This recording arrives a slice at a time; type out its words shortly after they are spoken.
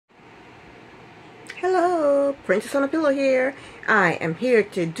Hello, Princess on a Pillow here. I am here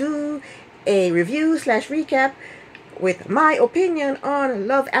to do a review slash recap with my opinion on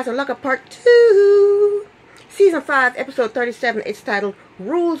Love as a Lockup Part 2. Season 5, Episode 37. It's titled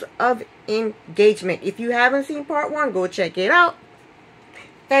Rules of Engagement. If you haven't seen Part 1, go check it out.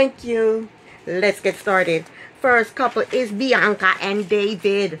 Thank you. Let's get started. First couple is Bianca and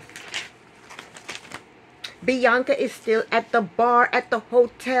David. Bianca is still at the bar at the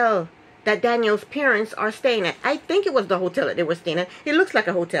hotel that Daniel's parents are staying at. I think it was the hotel that they were staying at. It looks like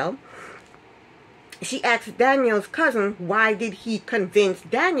a hotel. She asked Daniel's cousin why did he convince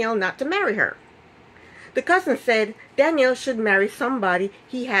Daniel not to marry her. The cousin said Daniel should marry somebody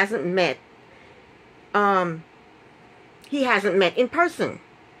he hasn't met. He hasn't met in person.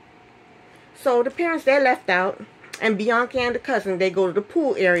 So the parents, they're left out, and Bianca and the cousin, they go to the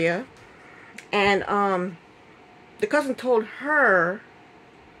pool area, and the cousin told her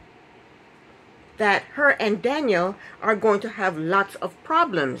that her and Daniel are going to have lots of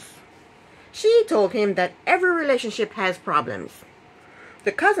problems. She told him that every relationship has problems.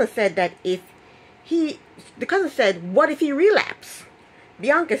 The cousin said that what if he relapse?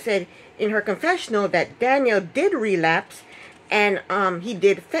 Bianca said in her confessional that Daniel did relapse, and he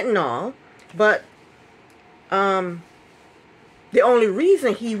did fentanyl, but the only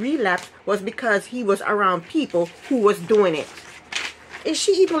reason he relapsed was because he was around people who was doing it. Is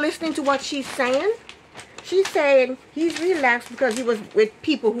she even listening to what she's saying? She's saying he's relapsed because he was with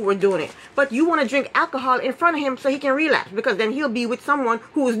people who were doing it. But you want to drink alcohol in front of him so he can relapse, because then he'll be with someone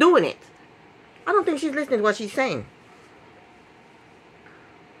who is doing it. I don't think she's listening to what she's saying.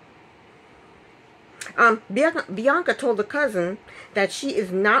 Bianca told the cousin that she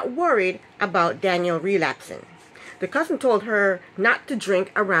is not worried about Daniel relapsing. The cousin told her not to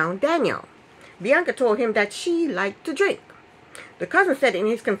drink around Daniel. Bianca told him that she liked to drink. The cousin said in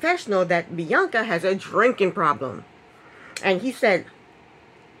his confessional that Bianca has a drinking problem. And he said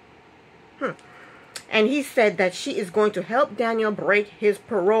that she is going to help Daniel break his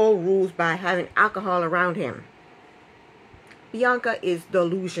parole rules by having alcohol around him. Bianca is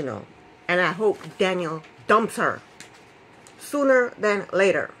delusional, and I hope Daniel dumps her sooner than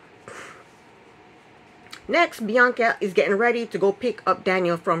later. Next, Bianca is getting ready to go pick up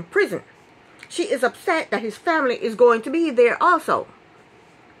Daniel from prison. She is upset that his family is going to be there also.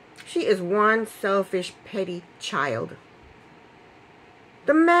 She is one selfish, petty child.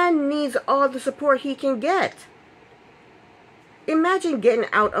 The man needs all the support he can get. Imagine getting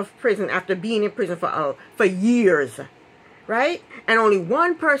out of prison after being in prison for years, right? And only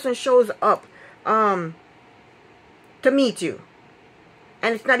one person shows up to meet you,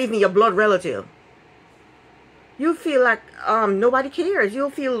 and it's not even your blood relative. You feel like nobody cares. You'll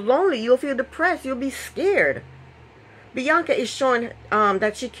feel lonely. You'll feel depressed. You'll be scared. Bianca is showing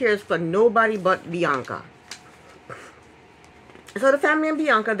that she cares for nobody but Bianca. So the family and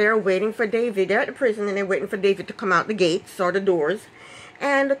Bianca, they're waiting for David. They're at the prison, and they're waiting for David to come out the gates or the doors.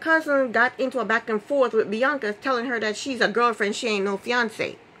 And the cousin got into a back and forth with Bianca, telling her that she's a girlfriend. She ain't no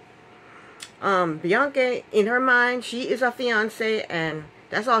fiance. Bianca, in her mind, she is a fiance, and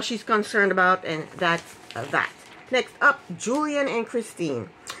that's all she's concerned about, and that's that. Next up, Julian and Christine.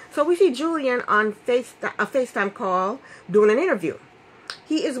 So we see Julian on a FaceTime call doing an interview.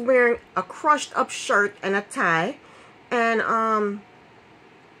 He is wearing a crushed up shirt and a tie, and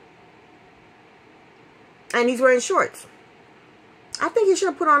he's wearing shorts. I think he should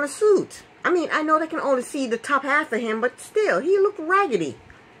have put on a suit. I mean, I know they can only see the top half of him, but still, he looked raggedy.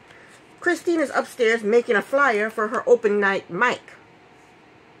 Christine is upstairs making a flyer for her open mic night.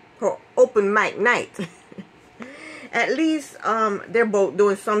 At least they're both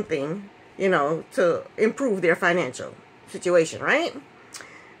doing something, you know, to improve their financial situation, right?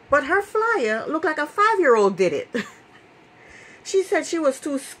 But her flyer looked like a 5-year-old did it. She said she was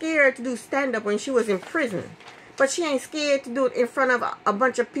too scared to do stand-up when she was in prison. But she ain't scared to do it in front of a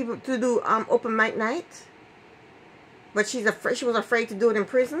bunch of people to do open mic night. But she was afraid to do it in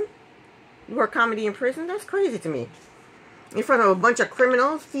prison. Do her comedy in prison? That's crazy to me. In front of a bunch of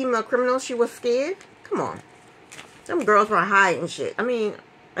criminals, female criminals, she was scared? Come on. Some girls were high and shit. I mean,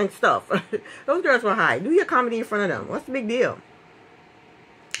 and stuff. Those girls were high. Do your comedy in front of them. What's the big deal?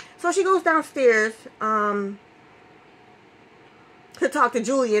 So she goes downstairs to talk to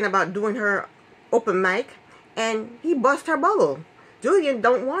Julian about doing her open mic, and he busts her bubble. Julian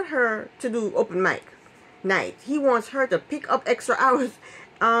don't want her to do open mic night. He wants her to pick up extra hours,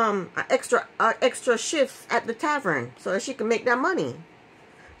 extra shifts at the tavern so that she can make that money.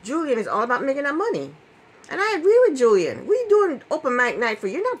 Julian is all about making that money. And I agree with Julian. We doing open mic night for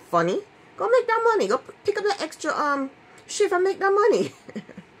you. You're not funny. Go make that money. Go pick up that extra shift and make that money.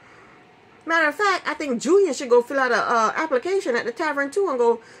 Matter of fact, I think Julian should go fill out a application at the tavern too and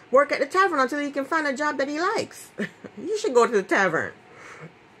go work at the tavern until he can find a job that he likes. You should go to the tavern.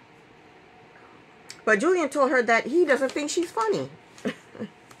 But Julian told her that he doesn't think she's funny. And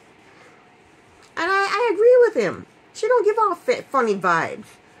I agree with him. She don't give off funny vibes.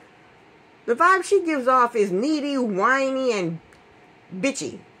 The vibe she gives off is needy, whiny, and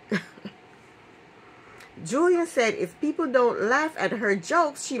bitchy. Julian said if people don't laugh at her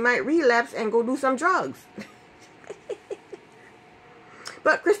jokes, she might relapse and go do some drugs.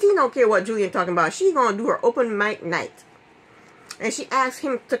 But Christine don't care what Julian talking about. She gonna do her open mic night. And she asked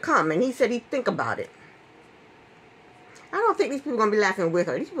him to come, and he said he'd think about it. I don't think these people gonna be laughing with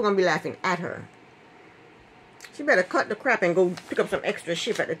her. These people gonna be laughing at her. She better cut the crap and go pick up some extra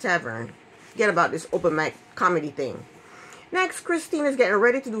shift at the tavern. Forget about this open mic comedy thing. Next, Christine is getting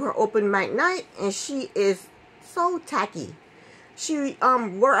ready to do her open mic night, and she is so tacky. She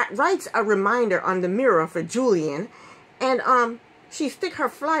writes a reminder on the mirror for Julian, and she stick her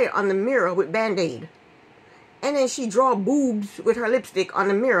flyer on the mirror with Band-Aid. And then she draw boobs with her lipstick on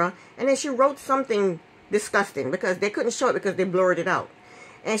the mirror, and then she wrote something disgusting because they couldn't show it because they blurred it out.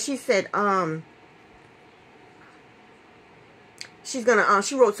 And she said,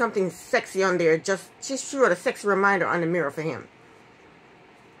 she wrote something sexy on there. She wrote a sexy reminder on the mirror for him.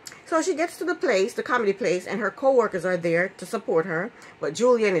 So she gets to the place, the comedy place, and her co-workers are there to support her, but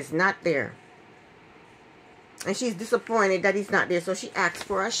Julian is not there. And she's disappointed that he's not there, so she asks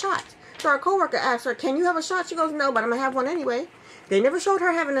for a shot. So her co-worker asks her, can you have a shot? She goes, no, but I'm going to have one anyway. They never showed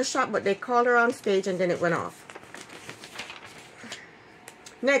her having a shot, but they called her on stage, and then it went off.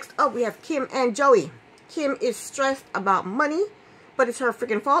 Next up, we have Kim and Joey. Kim is stressed about money, but it's her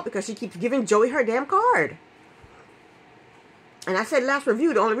freaking fault because she keeps giving Joey her damn card. And I said last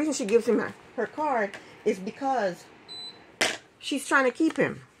review, the only reason she gives him her card is because she's trying to keep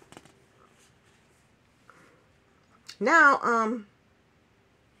him. Now,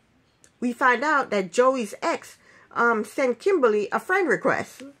 we find out that Joey's ex sent Kimberly a friend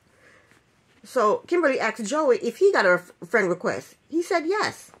request. So Kimberly asked Joey if he got a friend request. He said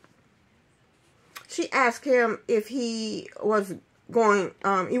yes. She asked him if he was going,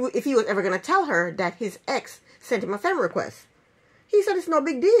 if he was ever going to tell her that his ex sent him a friend request. He said it's no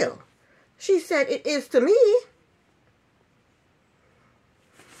big deal. She said it is to me.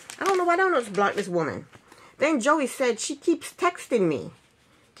 I don't know why I don't just block this woman. Then Joey said she keeps texting me.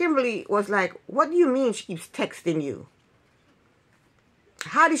 Kimberly was like, what do you mean she keeps texting you?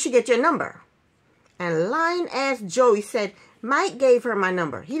 How did she get your number? And lying ass Joey said, Mike gave her my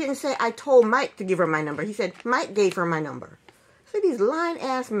number. He didn't say, I told Mike to give her my number. He said, Mike gave her my number. So these lying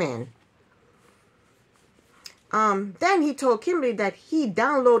ass men. Then he told Kimberly that he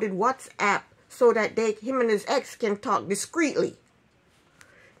downloaded WhatsApp so that him and his ex can talk discreetly.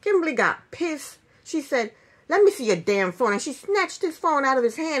 Kimberly got pissed. She said, let me see your damn phone. And she snatched his phone out of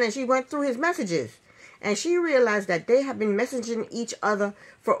his hand and she went through his messages. And she realized that they have been messaging each other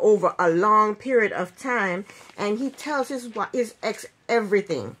for over a long period of time. And he tells his ex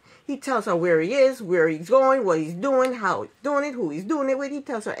everything. He tells her where he is, where he's going, what he's doing, how he's doing it, who he's doing it with. He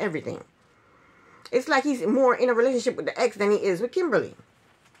tells her everything. It's like he's more in a relationship with the ex than he is with Kimberly.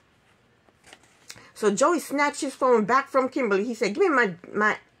 So Joey snatched his phone back from Kimberly. He said, give me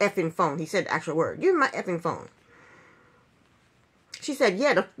my effing phone. He said the actual word. Give me my effing phone. She said,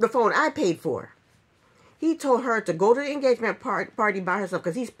 yeah, the phone I paid for. He told her to go to the engagement party by herself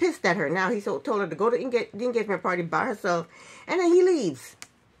because he's pissed at her now. He told her to go to the engagement party by herself. And then he leaves.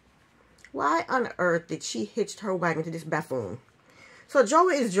 Why on earth did she hitch her wagon to this buffoon? So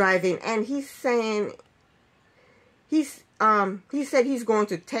Joey is driving and he's saying, he said he's going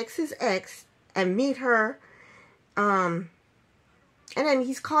to text his ex and meet her. And then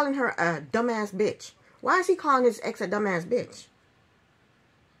he's calling her a dumbass bitch. Why is he calling his ex a dumbass bitch?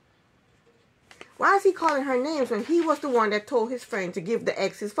 Why is he calling her names when he was the one that told his friend to give the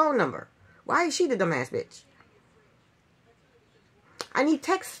ex his phone number? Why is she the dumbass bitch? And he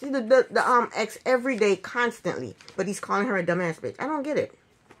texts the ex every day constantly, but he's calling her a dumbass bitch. I don't get it.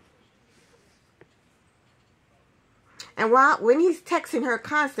 And when he's texting her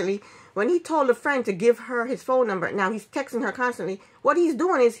constantly, when he told a friend to give her his phone number, now he's texting her constantly. What he's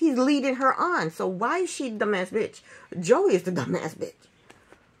doing is he's leading her on. So why is she the dumbass bitch? Joey is the dumbass bitch.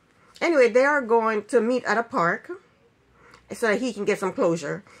 Anyway, they are going to meet at a park so that he can get some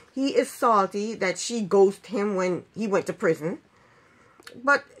closure. He is salty that she ghosted him when he went to prison.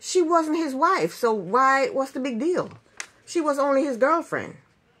 But she wasn't his wife, so what's the big deal? She was only his girlfriend.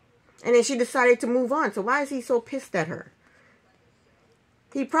 And then she decided to move on, so why is he so pissed at her?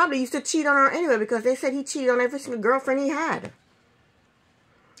 He probably used to cheat on her anyway because they said he cheated on every single girlfriend he had.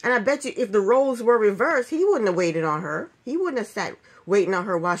 And I bet you if the roles were reversed, he wouldn't have waited on her. He wouldn't have sat waiting on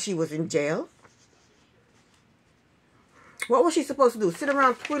her while she was in jail. What was she supposed to do? Sit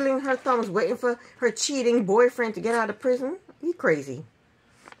around twiddling her thumbs waiting for her cheating boyfriend to get out of prison? He crazy.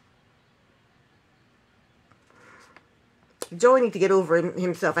 Joey needs to get over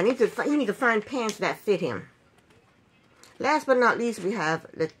himself. He need to find pants that fit him. Last but not least, we have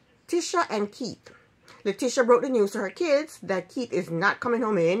Letitia and Keith. Letitia broke the news to her kids that Keith is not coming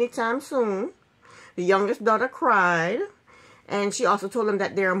home anytime soon. The youngest daughter cried. And she also told them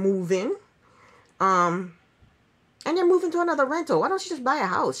that they're moving. And they're moving to another rental. Why don't she just buy a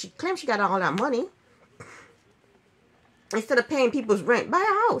house? She claims she got all that money. Instead of paying people's rent, buy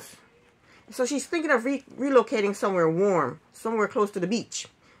a house. So she's thinking of relocating somewhere warm. Somewhere close to the beach.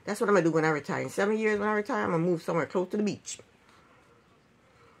 That's what I'm going to do when I retire. In 7 years when I retire, I'm going to move somewhere close to the beach.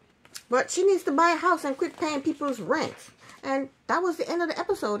 But she needs to buy a house and quit paying people's rent. And that was the end of the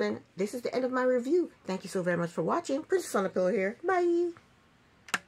episode. And this is the end of my review. Thank you so very much for watching. Princess on the Pillow here. Bye.